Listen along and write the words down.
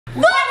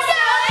What's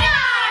going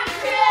on,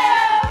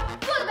 Krew?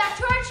 Welcome back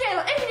to our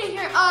channel. And today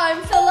here, I'm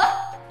Cilla.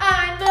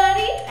 I'm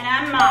Maddy. And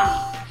I'm Mommy.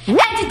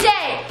 And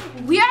today,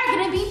 we are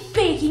going to be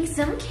baking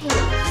some cakes.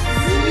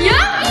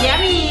 Yummy!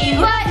 Yummy!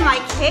 What's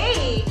my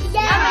cake?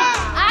 Yeah!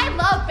 I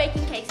love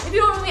baking cakes. If you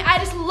don't know me, I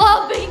just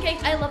love baking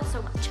cakes. I love it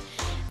so much.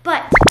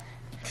 But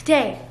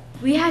today,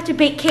 we have to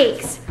bake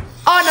cakes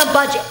on a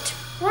budget.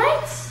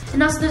 What?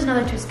 And also, there's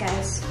another twist,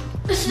 guys.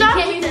 Stop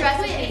we can't use the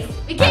recipe.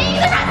 We can't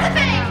use the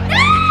recipe!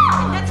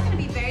 No! That's going to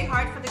be very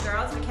hard for the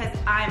girls because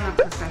I'm a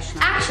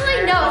professional.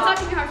 Actually, no, it's not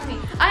going to be hard for me.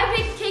 I've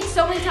baked cakes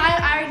so many times,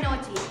 I already know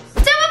what to use.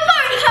 So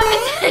before we hop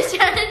into the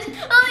challenge,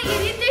 only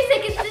give you 3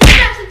 seconds to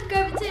smash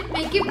subscribe to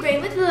make it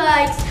brave with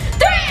likes.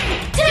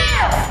 3, 2,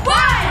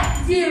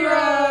 1,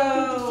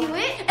 0. Do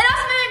it. And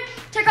also,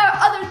 check out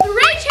our other 3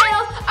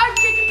 channels: our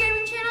Jkrew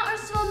gaming channel, our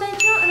Cilla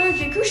channel, and our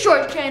Jkrew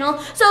shorts channel.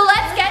 So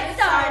let's get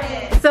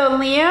started. So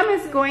Liam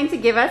is going to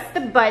give us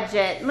the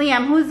budget.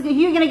 Liam, who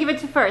you going to give it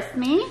to first?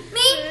 Me?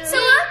 Me,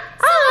 Cilla.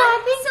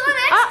 Cilla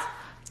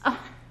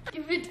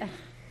next.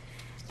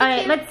 All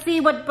right, let's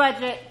see what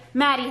budget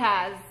Maddy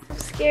has. I'm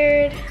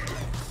scared.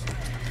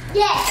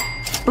 Yeah.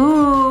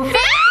 Ooh.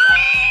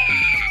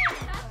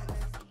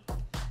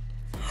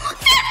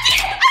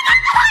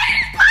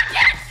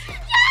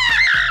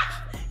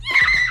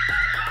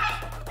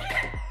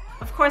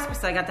 Of course,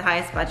 Priscilla got the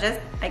highest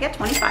budget. I get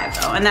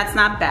 25 though, and that's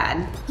not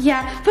bad.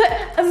 Yeah, but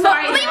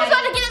Sorry, Mommy was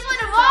about to get us one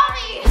of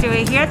Mommy. So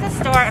we're here at the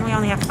store, and we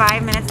only have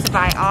 5 minutes to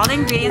buy all the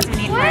ingredients we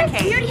need for our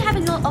cake. We already have a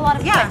lot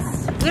of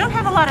Yes, we don't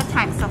have a lot of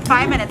time, so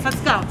 5 minutes. Let's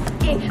go.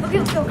 Okay,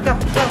 let's go. Go,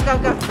 go, go,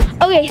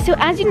 go. Okay, so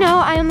as you know,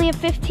 I only have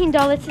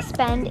 $15 to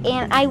spend,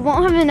 and I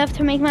won't have enough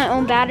to make my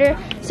own batter,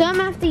 so I'm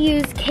gonna have to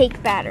use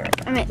cake batter.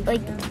 I mean,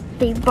 like,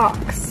 big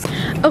box.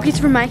 Okay,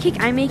 so for my cake,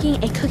 I'm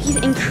making a cookies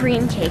and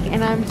cream cake,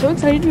 and I'm so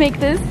excited to make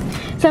this.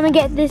 So I'm gonna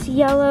get this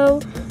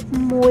yellow,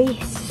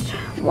 moist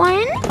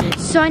one.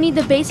 So I need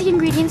the basic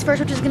ingredients first,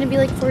 which is gonna be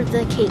like for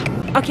the cake.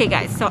 Okay,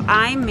 guys, so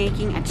I'm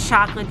making a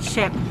chocolate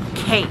chip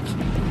cake.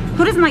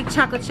 Who doesn't like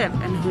chocolate chip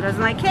and who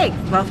doesn't like cake?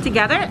 Both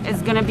together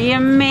is gonna be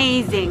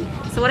amazing.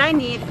 So what I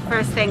need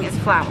first thing is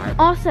flour.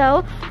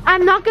 Also,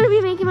 I'm not gonna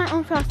be making my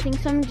own frosting,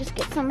 so I'm gonna just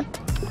get some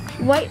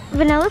white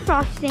vanilla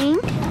frosting.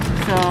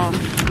 So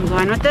I'm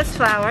going with this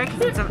flour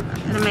because it's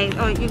an amazing.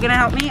 Oh, you're gonna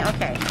help me?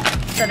 Okay.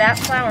 So that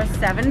flour is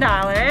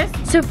 $7.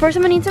 So first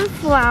I'm gonna need some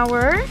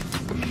flour.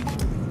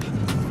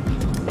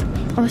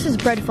 Oh, this is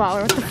bread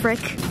flour, what the frick?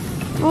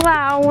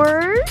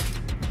 Flour.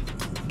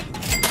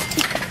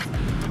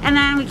 And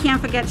then we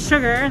can't forget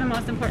sugar, the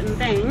most important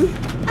thing.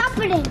 I'll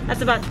put it.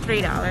 That's about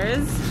 $3.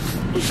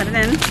 Put it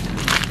in.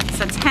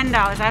 So $10.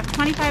 I have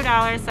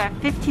 $25, so I have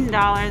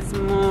 $15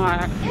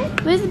 more.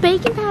 What does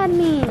baking pad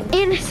mean?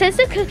 And since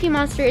the Cookie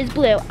Monster is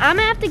blue, I'm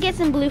gonna have to get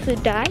some blue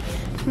food dye.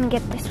 I'm gonna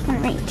get this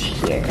one right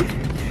here.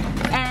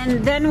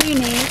 And then we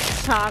need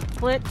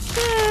chocolate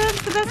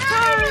chips, the best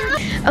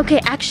part. Okay,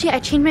 actually I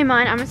changed my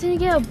mind. I'm just gonna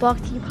get a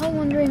box. You're probably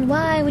wondering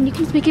why when you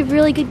can make a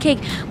really good cake.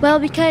 Well,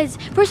 because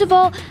first of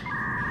all,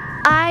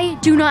 I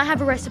do not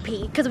have a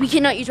recipe because we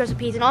cannot use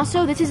recipes. And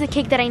also, this is a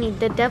cake that I need,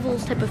 the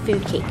devil's type of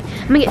food cake.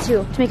 I'm gonna get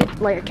 2 to make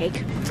a layer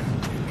cake.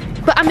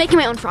 But I'm making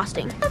my own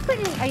frosting.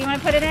 Oh, you wanna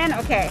put it in?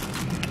 Okay.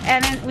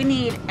 And then we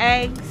need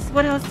eggs.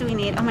 What else do we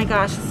need? Oh my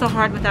gosh, it's so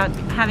hard without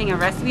having a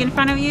recipe in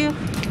front of you.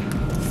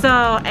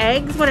 So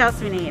eggs, what else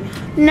do we need?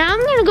 Now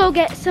I'm gonna go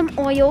get some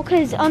oil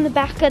because on the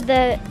back of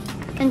the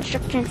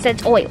instructions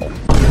says oil.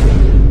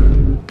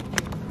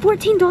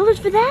 $14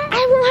 for that?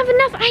 I won't have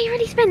enough. I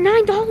already spent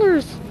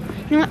 $9.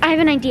 You know what? I have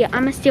an idea.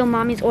 I'm gonna steal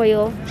Mommy's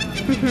oil.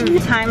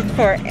 Time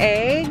for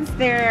eggs.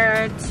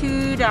 They're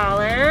 $2.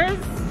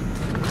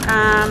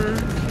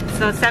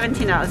 So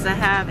 $17. I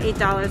have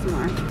 $8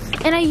 more.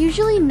 And I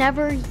usually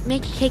never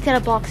make cakes out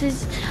of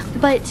boxes,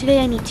 but today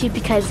I need to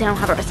because I don't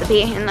have a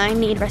recipe and I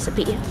need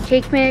recipe.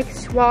 Cake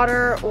mix,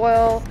 water,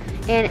 oil,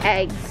 and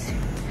eggs.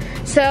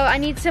 So I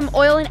need some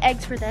oil and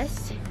eggs for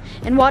this,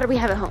 and water we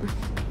have at home.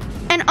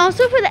 And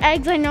also for the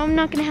eggs, I know I'm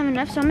not gonna have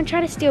enough, so I'm gonna try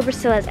to steal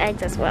Priscilla's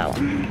eggs as well.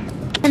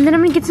 And then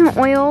I'm gonna get some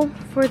oil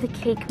for the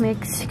cake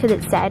mix, because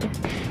it said.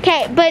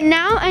 Okay, but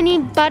now I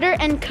need butter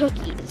and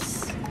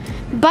cookies.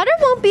 Butter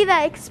won't be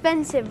that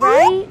expensive,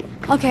 right?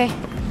 Okay.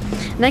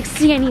 Next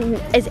thing I need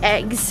is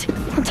eggs.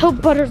 Let's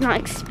hope butter's not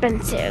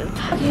expensive.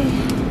 Okay.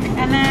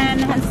 And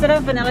then instead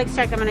of vanilla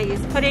extract, I'm gonna use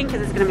pudding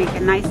because it's gonna make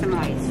it nice and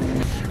moist.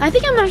 I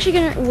think I'm actually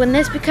gonna win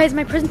this because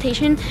my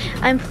presentation,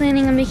 I'm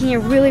planning on making it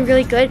really,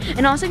 really good.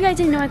 And also, you guys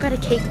didn't know I got a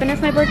cake banner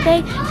for my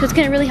birthday, so it's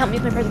gonna really help me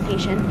with my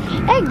presentation.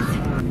 Eggs.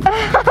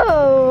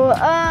 Oh,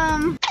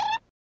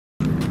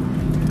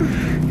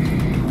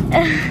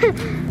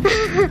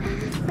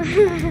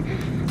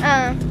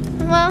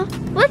 well,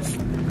 let's.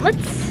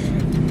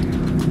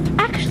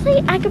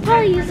 Actually, I could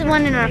probably use the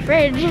one in our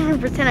fridge and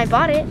pretend I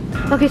bought it.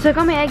 Okay, so I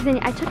got my eggs and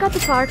I took out the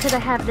flour because I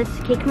have this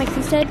cake mix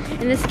instead.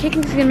 And this cake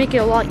mix is gonna make it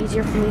a lot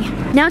easier for me.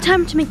 Now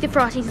time to make the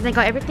frosting. Since I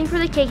got everything for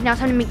the cake, now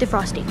time to make the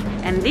frosting.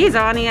 And these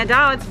are only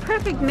 $1. It's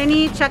perfect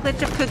mini chocolate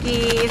chip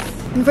cookies.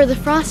 And for the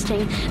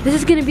frosting, this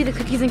is gonna be the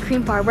cookies and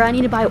cream part where I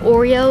need to buy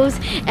Oreos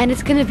and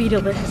it's gonna be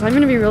delicious. I'm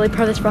gonna be really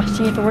proud of this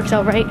frosting if it works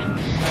out right.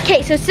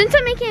 Okay, so since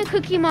I'm making a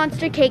cookie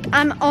monster cake,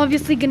 I'm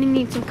obviously gonna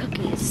need some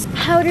cookies.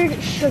 Powdered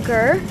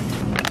sugar,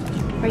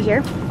 right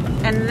here.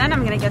 And then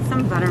I'm gonna get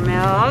some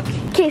buttermilk.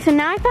 Okay, so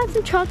now I found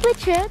some chocolate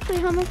chips. Wait,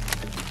 how much?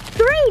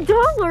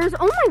 $3,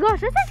 oh my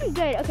gosh, that's actually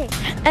good. Okay,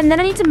 and then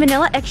I need some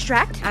vanilla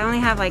extract. I only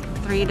have like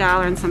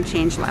 $3 and some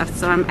change left,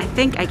 so I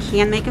think I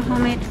can make a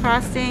homemade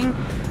frosting.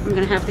 I'm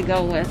gonna have to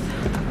go with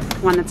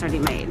one that's already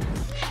made.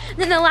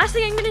 Then the last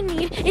thing I'm gonna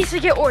need is to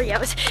get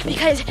Oreos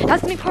because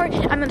that's the big part.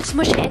 I'm gonna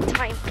smush it into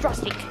my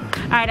frosting.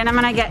 All right, and I'm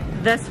gonna get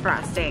this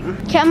frosting.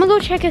 Okay, I'm gonna go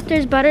check if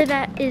there's butter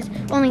that is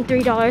only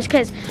 $3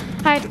 because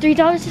I have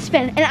 $3 to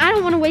spend and I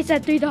don't wanna waste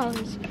that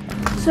 $3.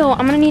 So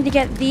I'm gonna need to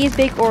get these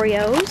big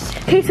Oreos.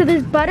 Okay, so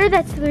there's butter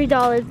that's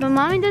 $3, but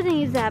mommy doesn't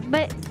use that,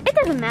 but it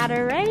doesn't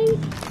matter, right?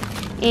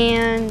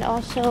 And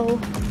also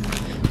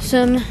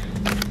some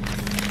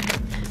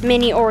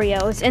mini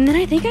Oreos, and then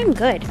I think I'm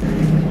good.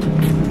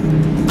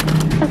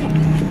 Okay,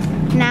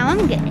 now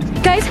I'm good.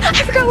 Guys,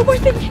 I forgot one more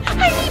thing.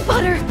 I need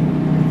butter.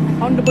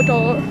 On the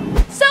butter.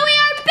 So we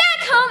are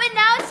back home and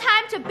now it's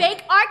time to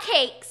bake our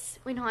cakes.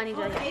 Wait, no, I need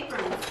that. My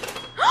apron!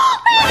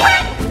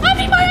 I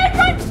need my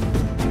apron!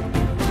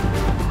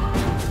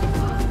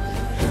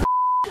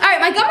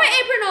 Alright, I got my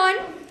apron on.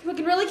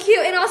 Looking really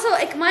cute. And also,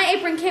 like, my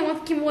apron came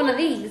with one of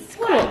these.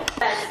 Cool. We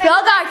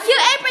all got our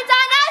cute aprons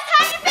on. Now it's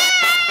time to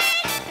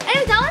bake!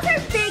 Anyways, now let's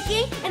start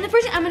baking. And the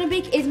first thing I'm gonna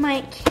bake is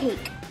my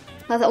cake.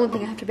 That's the only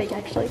thing I have to bake,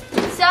 actually.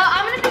 So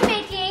I'm gonna be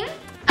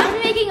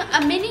making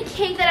a mini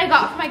cake that I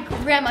got from my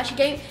grandma. She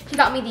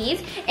got me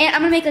these. And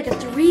I'm gonna make like a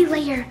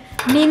 3-layer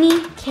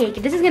mini cake.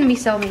 This is gonna be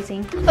so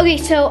amazing. Okay,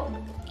 so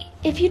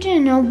if you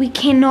didn't know, we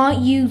cannot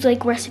use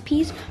like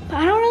recipes, but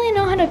I don't really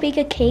know how to bake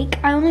a cake.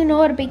 I only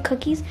know how to bake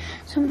cookies,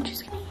 so I'm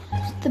just gonna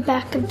use the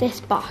back of this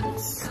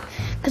box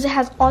because it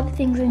has all the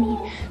things I need.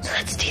 So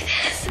let's do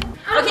this.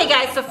 Okay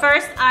guys, so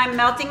first I'm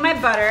melting my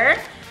butter.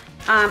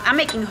 I'm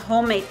making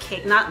homemade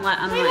cake, not unlike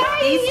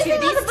these two.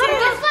 Guess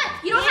what?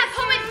 You don't have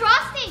homemade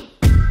frosting.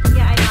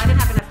 Yeah, I know, I didn't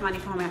have enough money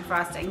for homemade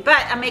frosting,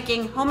 but I'm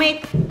making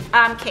homemade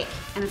cake,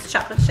 and it's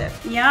chocolate chip.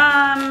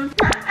 Yum.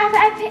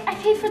 I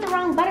paid for the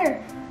wrong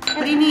butter.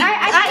 What do you need?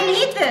 I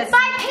need this. But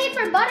I paid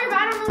for butter, but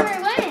I don't know where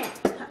it went.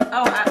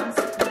 Oh,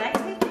 did I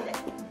take it?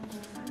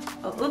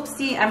 Oh,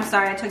 oopsie, I'm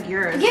sorry, I took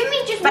yours. Give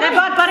me just But one. I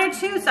bought butter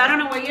too, so I don't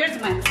know where yours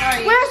went.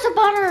 Sorry. Where's the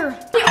butter?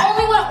 The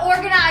only one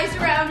organized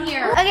around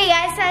here. Okay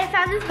guys, so I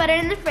found this butter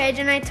in the fridge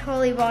and I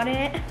totally bought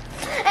it.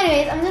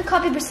 Anyways, I'm gonna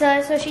copy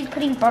Priscilla, so she's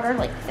putting butter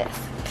like this.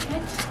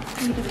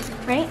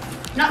 Right?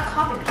 Not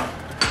copy.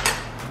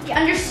 You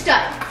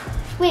understood.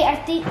 Wait, I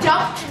think,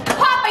 Don't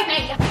copy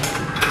me.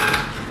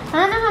 I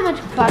don't know how much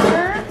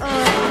butter,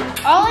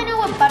 all I know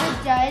what butter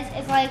does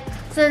is like,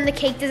 so then the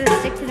cake doesn't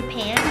stick to the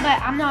pan, but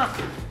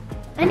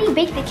I need to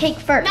bake the cake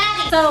first.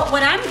 Maddy. So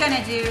what I'm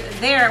gonna do,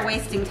 they're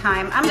wasting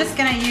time. I'm just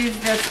gonna use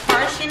this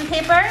parchment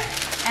paper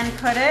and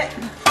put it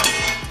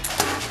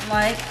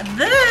like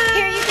this.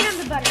 Here, you can have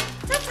the butter.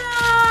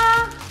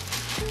 Ta-da!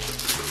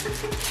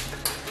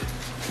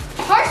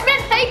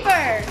 Parchment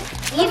paper.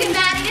 Look at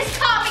Maddy, just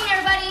copying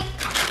everybody.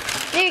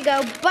 There you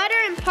go,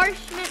 butter and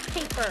parchment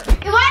paper.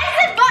 Why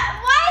does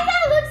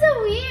that look so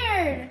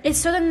weird? It's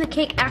so then the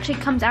cake actually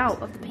comes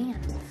out of the pan.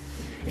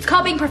 It's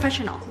called being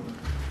professional.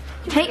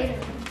 Hey!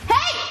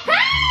 Hey!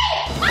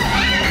 Stop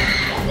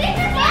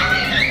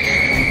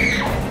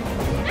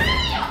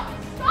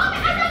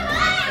it! I got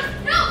mine!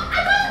 No, I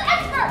got the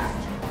eggs first!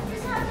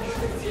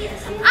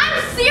 I'm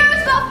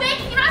serious about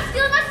baking and I'm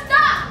stealing my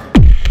stuff!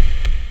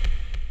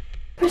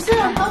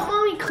 Priscilla, help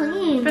mommy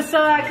clean.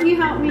 Priscilla, can you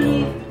help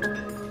me?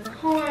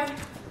 Hold on.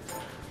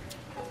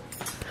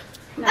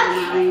 No.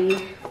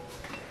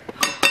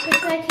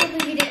 Priscilla, I can't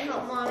believe you didn't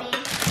help mommy.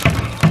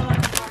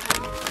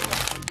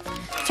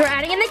 So we're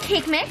adding in the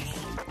cake mix.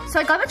 So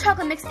I got the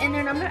chocolate mix in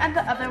there and I'm gonna add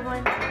the other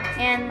one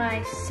and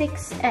my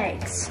 6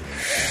 eggs.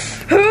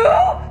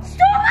 Stop it!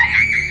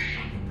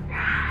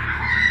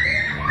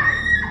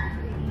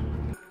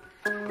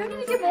 Don't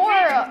need to get more.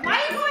 Why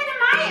are you going to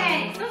my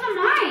eggs? Those are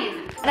mine.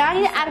 And I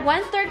need to add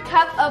 1/3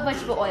 cup of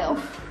vegetable oil.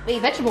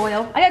 Wait, vegetable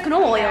oil? I got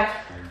canola oil.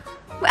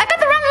 Wait, I got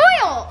the wrong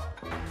oil.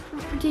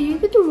 Did you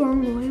get the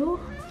wrong oil?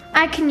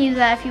 I can use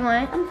that if you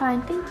want. I'm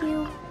fine, thank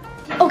you.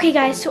 Okay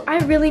guys, so I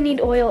really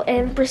need oil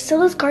and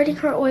Priscilla's guarding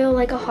her oil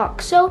like a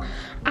hawk. So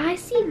I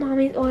see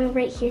mommy's oil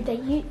right here that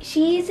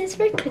she uses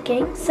for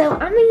cooking. So I'm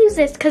gonna use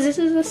this because this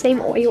is the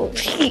same oil.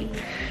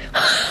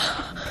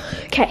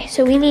 Okay,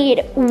 so we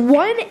need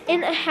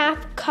 1.5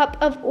 cup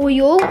of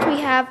oil. We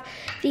have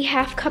the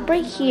 1/2 cup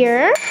right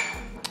here.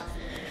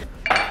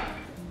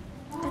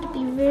 Gotta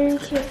be very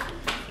careful.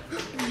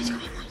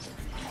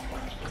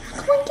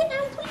 Come on, get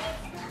out, please.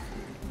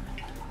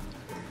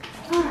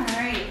 All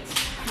right,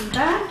 I'm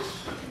back.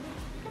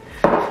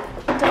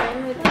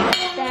 Done with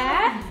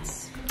that.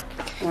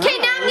 Okay,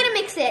 now I'm gonna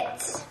mix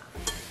it.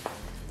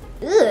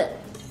 Ugh,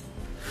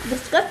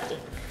 disgusting.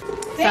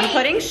 So I'm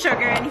putting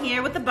sugar in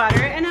here with the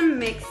butter and I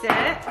mix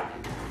it.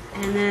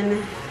 And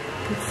then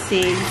Let's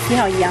see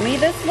how yummy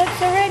this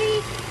looks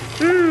already?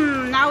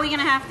 Now we're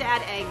gonna have to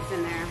add eggs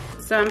in there.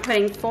 So I'm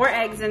putting 4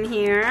 eggs in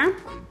here.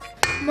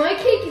 My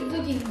cake is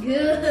looking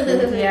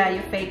good. Yeah,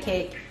 your fake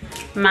cake.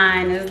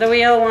 Mine is the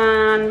real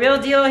one. Real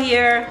deal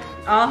here.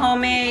 All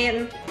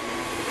homemade.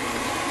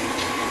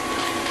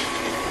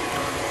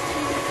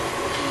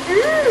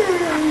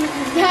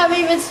 Haven't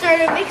even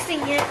started mixing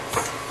yet.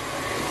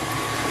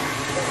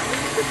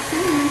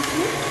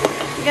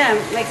 You gotta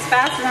mix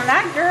faster than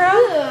that, girl.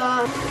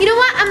 You know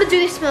what? I'm gonna do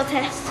the smell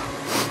test.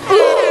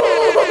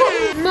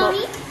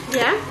 Mommy?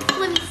 Yeah?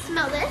 Let me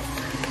smell this.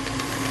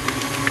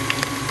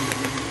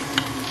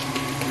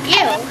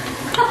 Ew.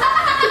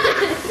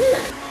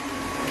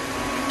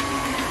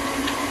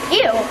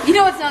 Ew. You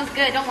know what smells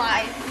good, don't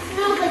lie. It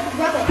smells like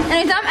rubber.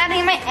 And I'm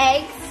adding my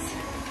eggs.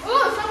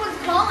 Oh, someone's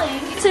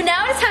calling. So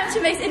now it's time to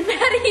mix, and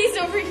Maddy's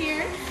over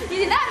here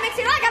using that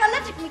mixer. Now I got an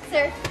electric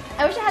mixer.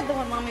 I wish I had the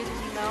one Mommy's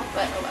using though,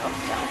 but oh well.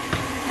 So.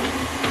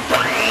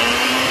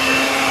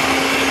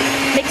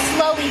 Mix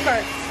slowly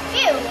first.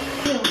 Ew.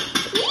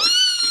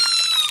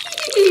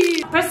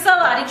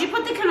 Priscilla, did you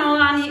put the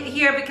canola on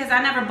here? Because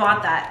I never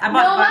bought that. I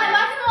bought my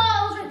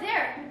canola was right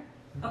there.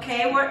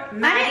 Okay,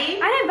 Maddy?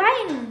 I didn't buy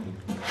any.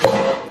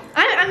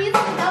 I'm using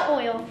without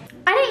oil.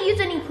 I didn't use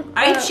any.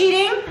 Are you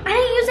cheating? I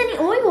didn't use any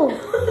oil.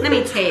 Let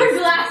me taste. Her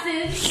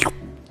glasses.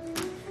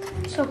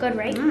 So good,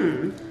 right?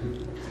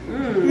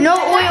 No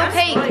oil That's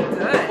cake. really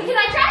good. Can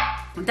I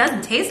try? It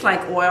doesn't taste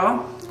like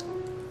oil.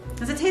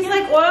 Does it taste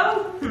like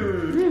oil?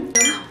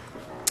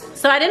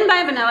 So I didn't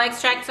buy vanilla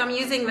extract, so I'm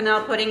using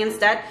vanilla pudding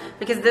instead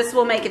because this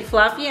will make it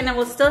fluffy and it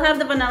will still have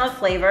the vanilla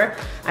flavor,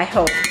 I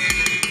hope.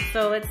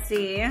 So let's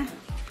see.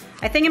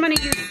 I think I'm gonna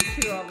use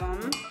 2 of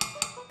them.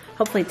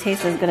 Hopefully it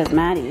tastes as good as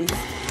Maddy's.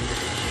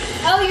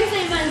 Oh, you're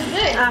saying mine's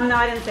good? No,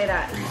 I didn't say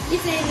that. You're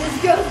saying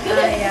this girl's good?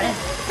 Yeah.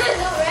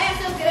 No, right? I'm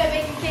so good at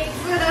making cakes.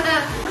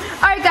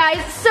 Alright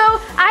guys, so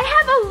I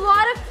have a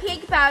lot of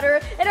cake batter,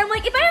 and I'm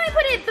like, if I only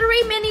put in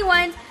 3 mini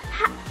ones,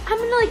 I'm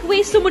gonna like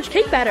waste so much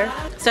cake batter.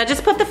 So I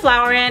just put the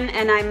flour in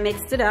and I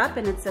mixed it up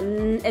and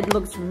it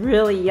looks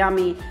really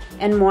yummy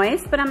and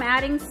moist, but I'm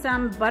adding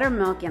some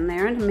buttermilk in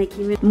there to make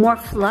it more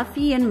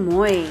fluffy and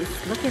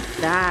moist. Look at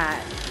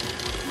that.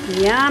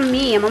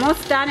 Yummy. I'm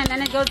almost done and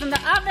then it goes in the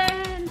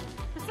oven.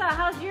 So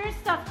how's your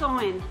stuff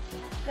going?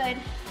 Good.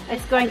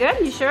 It's going good?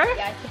 You sure?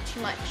 Yeah, I put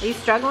too much. Are you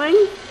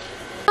struggling?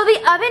 So the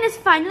oven is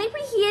finally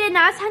preheated.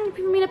 Now it's time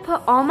for me to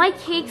put all my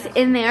cakes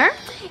in there.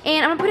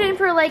 And I'm gonna put it in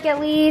for like at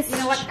least... You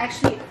know what?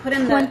 Actually, put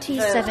in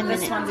 27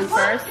 this minutes. one's in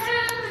first.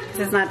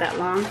 It's not that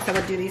long. So I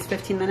would do these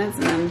 15 minutes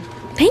and then...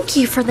 Thank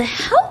you for the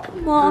help,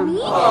 Mommy.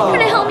 You're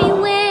gonna help me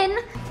win.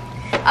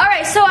 All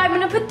right, so I'm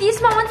gonna put these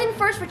small ones in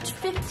first for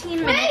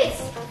 15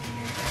 minutes.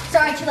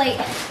 Sorry, too late.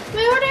 Wait,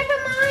 where did I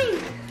put mine?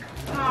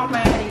 Oh,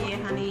 Maddy,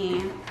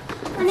 honey.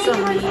 Honey, So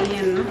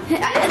mean.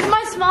 It's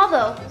my small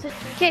though.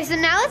 Okay, so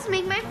now let's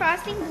make my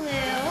frosting blue.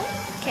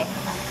 Okay,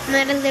 and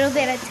then a little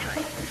bit at a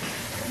time.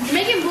 You're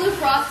making blue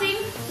frosting?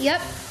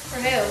 Yep. For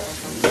who?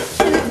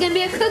 Because it's gonna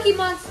be a cookie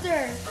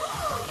monster.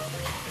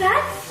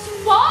 That's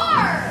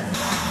smart.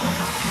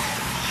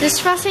 This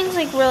frosting's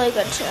like really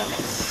good too.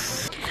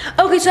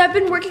 Okay, so I've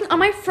been working on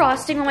my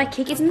frosting while my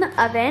cake is in the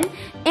oven,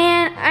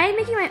 and I'm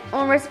making my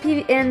own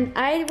recipe, and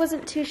I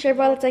wasn't too sure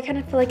about it, so I kind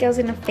of feel like I was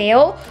gonna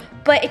fail,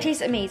 but it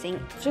tastes amazing.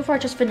 So far,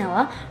 just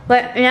vanilla,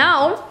 but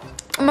now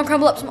I'm gonna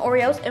crumble up some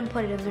Oreos and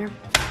put it in there.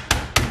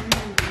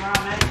 Wow,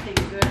 that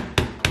tastes good.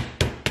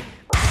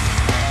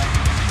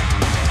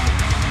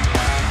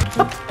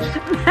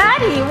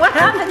 Maddy, what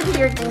happened to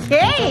your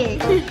cake?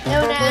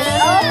 No, no.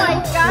 Oh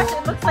my gosh,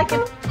 it looks like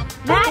a...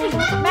 Maddy,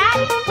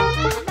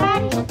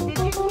 did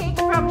your cake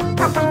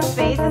come from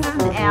space? Is this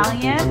an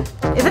alien?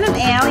 Is it an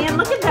alien?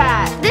 Look at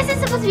that. This is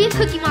supposed to be a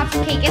cookie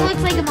monster cake. It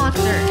looks like a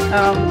monster.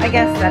 Oh, I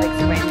guess that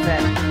explains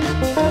it.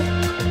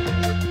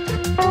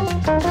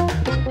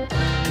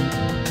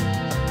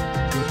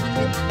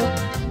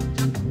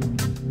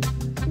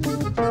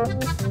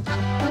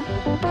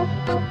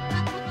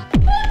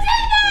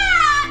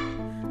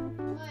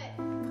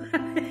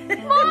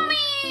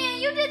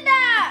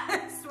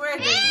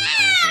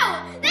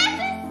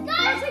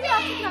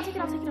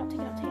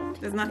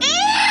 There's nothing.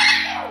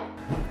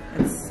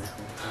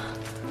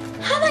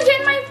 How am I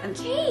getting my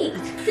cake?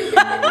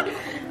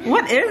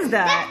 What is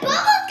that? That's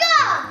bubble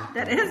gum!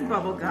 That is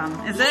bubble gum.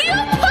 Is it? You put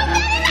that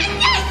in my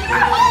cake!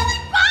 You're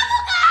holding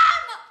bubble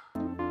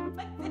gum!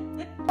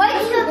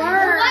 White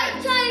chocolate.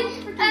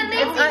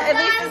 At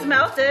least it's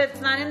melted. It's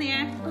not in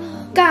there.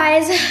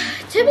 Guys,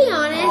 to be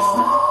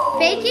honest,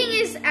 baking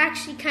is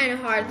actually kind of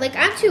hard. Like,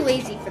 I'm too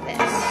lazy for this.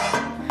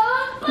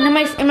 And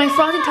my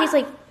frosting tastes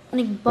like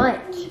butt.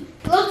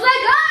 Looks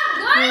like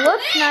I'm gonna win.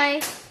 Looks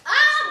nice.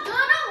 I'm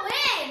gonna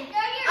win.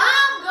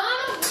 I'm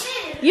gonna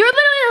win. You're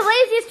literally the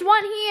laziest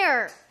one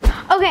here.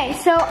 Okay,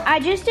 so I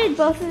just did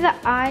both of the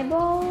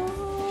eyeballs.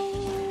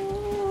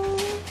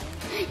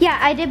 Yeah,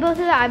 I did both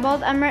of the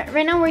eyeballs. I'm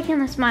right now working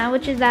on the smile,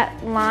 which is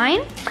that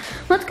line.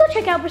 Let's go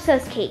check out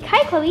Priscilla's cake.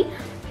 Hi, Chloe.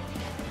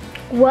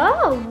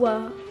 Whoa.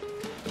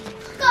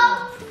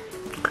 Go.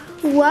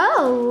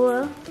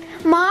 Whoa.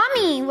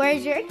 Mommy,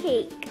 where's your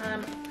cake?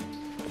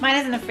 Mine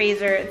is in the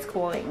freezer. It's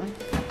cooling.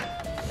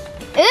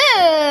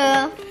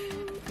 Ew.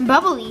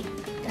 Bubbly.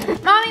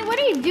 Mommy, what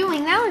are you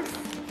doing? That looks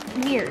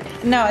weird.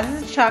 No,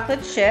 this is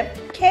chocolate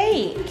chip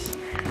cake.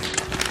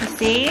 You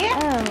see?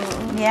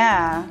 Oh.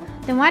 Yeah.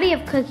 Then why do you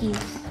have cookies?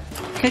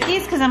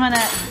 Cookies, because I'm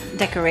gonna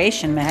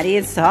decoration, Maddie.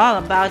 It's all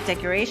about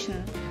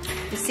decoration.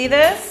 You see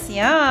this?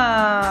 Yum.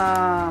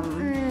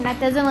 That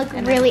doesn't look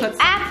And really then put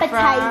some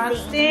appetizing.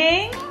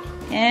 frosting.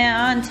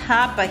 And on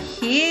top of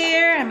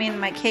here, I mean,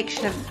 my cake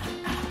should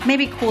have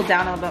maybe cooled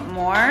down a little bit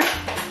more,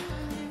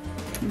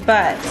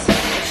 but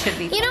it should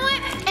be. You know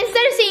what?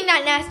 Instead of seeing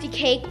that nasty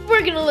cake,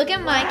 we're gonna look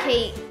at my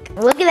cake.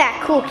 Look at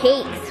that cool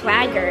cake,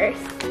 swagger.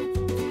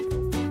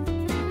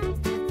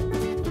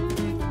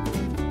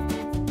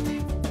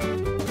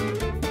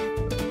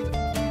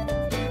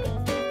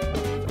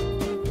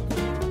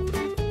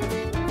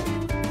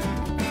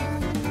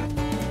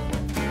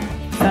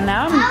 So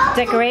now I'm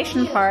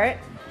decoration part.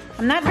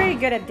 I'm not very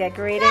good at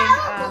decorating,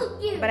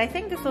 but I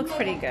think this looks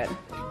pretty good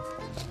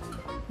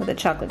with the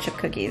chocolate chip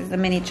cookies, the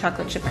mini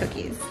chocolate chip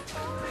cookies.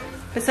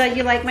 Priscilla,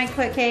 you like my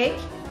cake?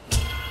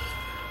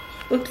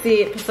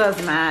 Oopsie,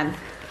 Priscilla's mad.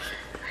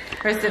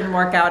 Hers didn't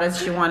work out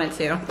as she wanted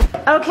to.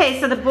 Okay,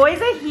 so the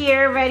boys are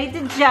here, ready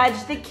to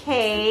judge the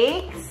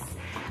cakes.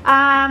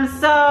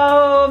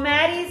 So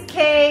Maddie's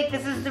cake,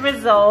 this is the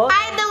result. I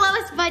have the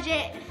lowest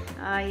budget.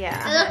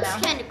 Yeah. It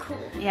looks kind of cool.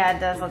 Yeah, it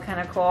does look kind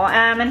of cool.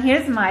 And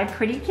here's my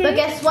pretty cake. But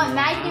guess what?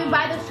 Maddie didn't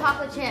buy those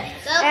chocolate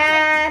chips.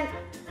 And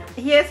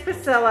here's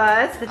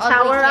Priscilla's, the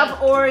Tower of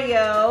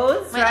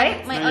Oreos,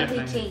 right? My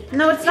ugly cake.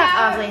 No, it's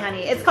not ugly,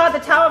 honey. It's called the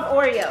Tower of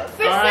Oreos.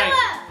 Priscilla,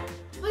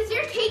 was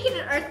your cake in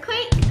an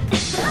earthquake?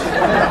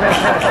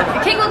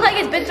 Your cake looks like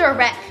it's been through a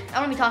wreck. I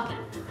don't want to be talking.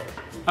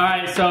 All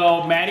right,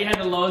 so Maddie had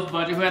the lowest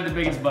budget. Who had the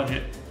biggest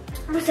budget?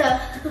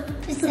 Priscilla.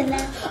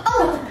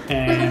 Oh,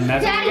 And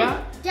that's what we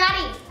got?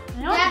 Daddy.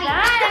 No,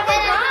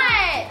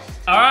 Dad,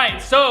 All right,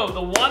 so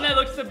the one that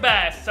looks the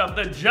best of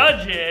the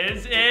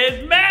judges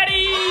is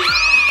Maddie.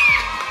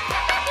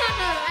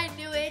 I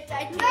knew it.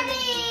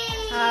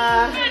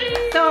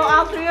 So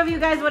all three of you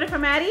guys voted for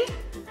Maddie?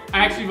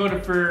 I actually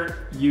voted for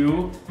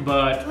you,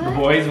 but the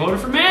boys voted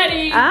for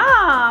Maddie.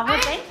 Oh, well,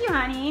 thank you,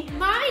 honey.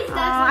 Mommy's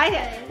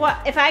does Well,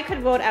 if I could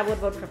vote, I would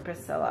vote for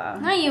Priscilla.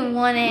 No, you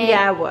want it.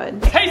 Yeah, I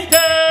would. Taste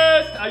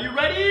test. Are you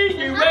ready?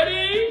 You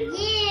ready?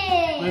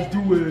 Yeah. Let's do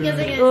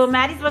it. Oh,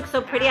 Maddie's looks so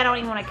pretty, I don't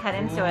even want to cut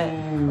into it.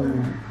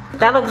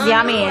 That looks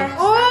yummy.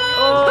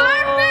 Oh,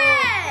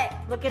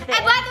 perfect. Look at And this.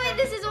 by the way,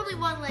 this is only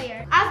one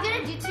layer. I was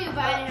gonna do two,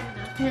 but I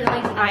didn't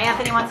have enough. All right,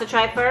 Anthony wants to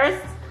try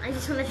first. I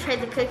just want to try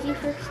the cookie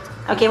first.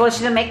 Okay, well, she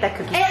didn't make that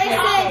cookie.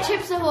 It's the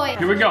Chips Ahoy.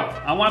 Here we go.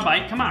 I want a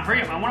bite. Come on,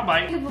 hurry up. I want a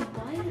bite.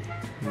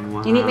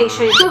 You need to make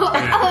sure you... All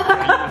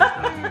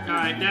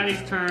right,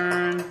 Daddy's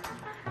turn.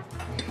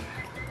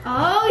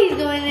 Oh, he's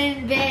going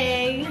in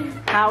big.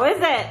 How is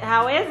it?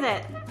 How is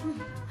it?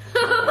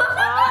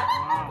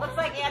 Looks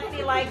like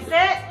Anthony likes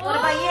it. What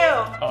about you?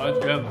 Oh, it's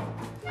good.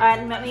 All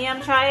right, let me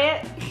try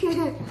it. Keep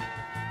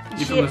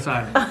it on the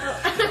side.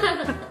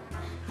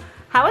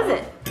 How is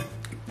it?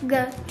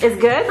 Good. It's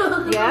good?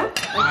 Yeah?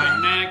 All right,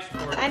 next.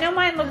 I know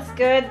mine looks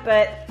good,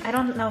 but I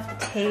don't know if the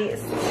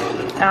taste,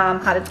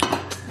 how to,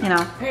 you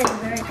know.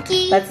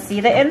 Let's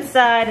see the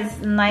inside. It's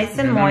nice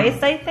and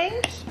moist, I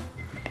think.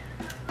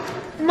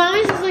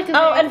 Mommy's is like a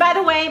Oh, and by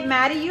the way,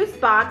 Maddie used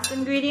boxed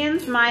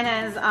ingredients. Mine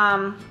is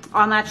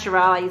all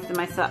natural. I used it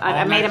myself.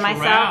 I made it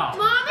myself.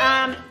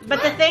 Mommy?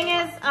 But the thing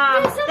is,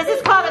 this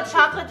is called a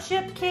chocolate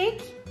chip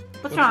cake.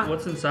 What's wrong?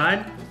 What's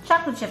inside?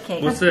 Chocolate chip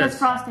cake. What's That's this?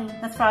 frosting.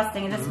 That's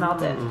frosting. I just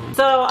melted.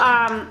 So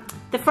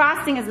the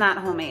frosting is not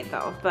homemade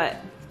though, but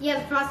Yeah,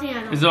 the frosting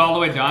on Is it all the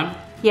way done?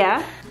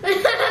 yeah.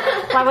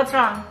 Why? What's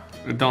wrong?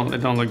 It don't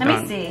look Let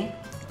done. me see.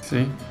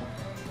 See?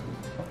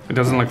 It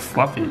doesn't look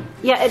fluffy.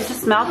 Yeah, it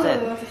just melted.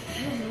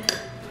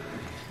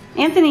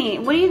 Anthony,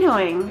 what are you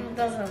doing? It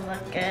doesn't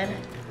look good.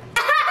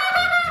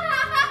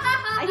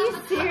 Are you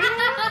serious?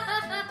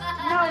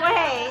 No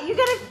way. You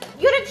gotta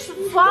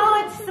swallow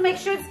it just to make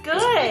sure it's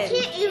good.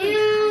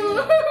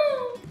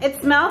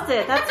 It's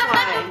melted. That's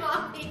why.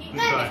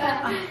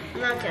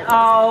 Not good.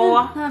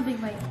 Oh. Not a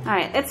big bite. All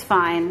right, it's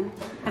fine.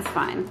 It's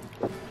fine.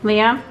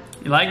 Liam?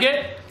 You like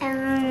it?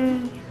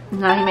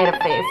 No, he made a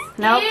face.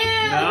 Nope.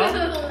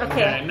 No?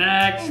 Okay.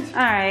 Next.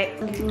 All right.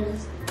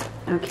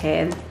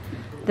 Okay.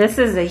 This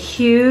is a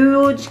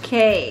huge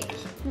cake.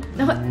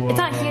 No, it's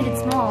not huge,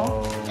 it's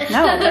small.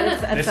 No, but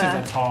it's This is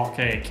a tall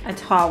cake. a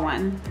tall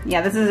one.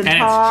 Yeah, this is a And it's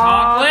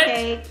tall chocolate?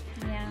 cake.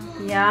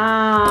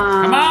 Yeah.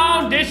 Yum. Come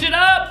on, dish it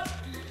up.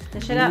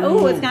 Dish it up.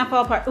 Ooh, it's gonna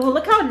fall apart. Ooh,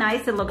 look how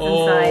nice it looks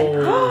inside.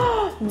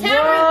 Whoa!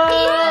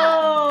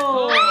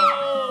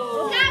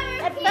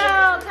 It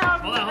fell.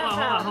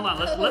 Hold on.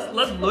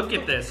 Let's look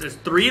at this. There's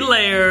 3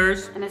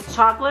 layers. And it's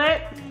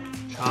chocolate.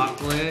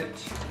 Chocolate.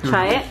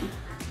 Try it.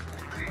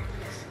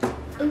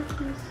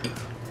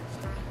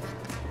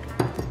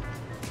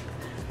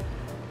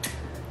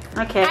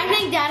 Okay. I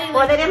think Daddy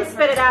Well, they didn't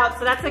spit it out,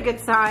 so that's a good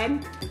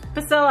sign.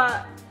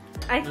 Priscilla,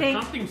 I There's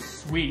think. something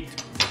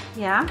sweet.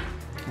 Yeah.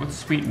 What's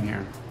sweet in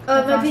here?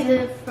 Oh, it might be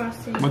the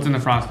frosting. What's in the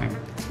frosting?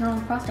 No,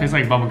 frosting. Tastes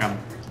like bubblegum.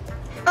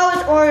 Oh,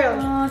 it's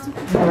Oreos. Oh,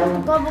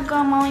 it's bubble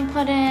gum mommy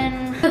put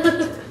in.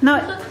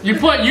 No,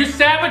 You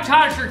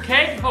sabotage your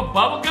cake, you put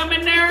bubblegum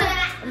in there?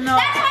 no,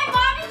 That's why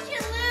Mommy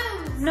should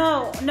lose.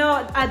 no,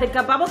 the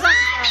bubble gum.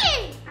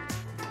 Mommy!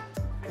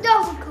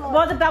 No,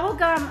 Well, the bubble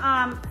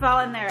gum fell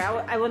in there.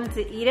 I wanted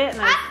to eat it and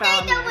then it fell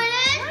in there.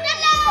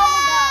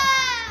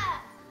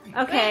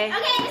 Okay. Okay,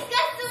 let's go.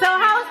 So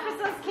how was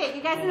Priscilla's cake?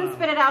 You guys didn't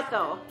spit it out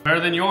though. Better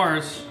than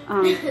yours.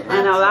 I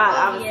know that,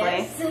 obviously.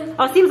 Yes.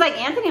 Oh, it seems like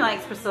Anthony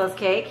likes Priscilla's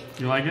cake.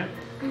 You like it?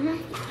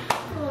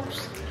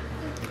 Oops.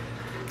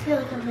 I feel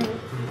like I'm ready.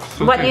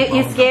 What,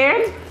 you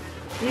scared?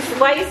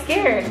 Why are you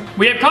scared?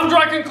 We have come to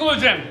our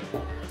conclusion.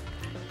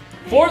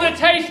 For the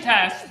taste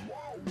test,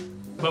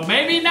 but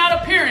maybe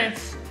not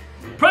appearance,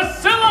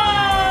 Priscilla!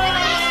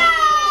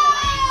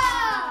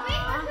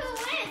 Wait for who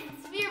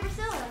wins. Me or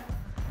Priscilla?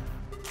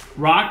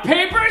 Rock,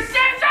 paper, scissors!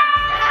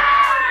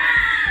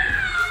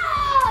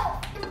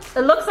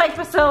 It looks like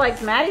Priscilla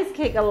likes Maddie's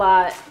cake a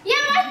lot. Yeah,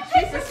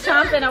 but She's just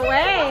chomping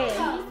away.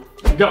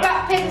 Go.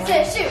 Rock, paper,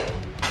 scissors, shoot.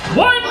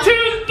 1,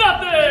 2,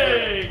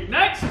 nothing!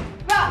 Next.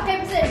 Rock,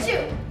 paper, scissors,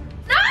 shoot.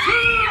 No!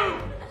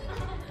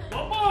 2.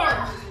 One more.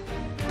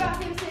 Rock,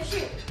 paper, scissors,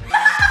 shoot.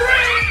 3.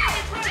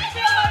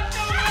 Priscilla,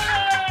 the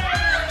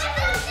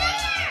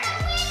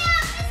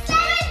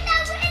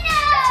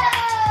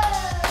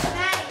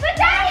But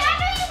Daddy, I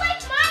know you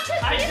like mine.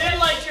 winner! I did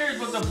like yours,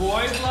 but the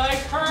boys like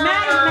hers.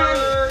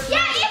 Maddie.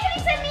 Yeah, Anthony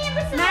said me and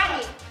Priscilla.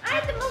 Maddie. I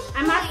had the most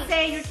I must points.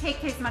 say your cake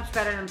tastes much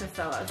better than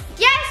Priscilla's.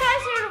 Yes, I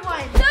should have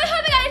won. So I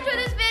hope you guys enjoyed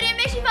this video.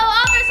 Make sure you follow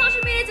all of our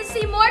social media to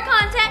see more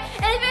content.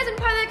 And if you guys are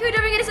part of the crew,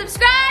 don't forget to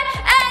subscribe.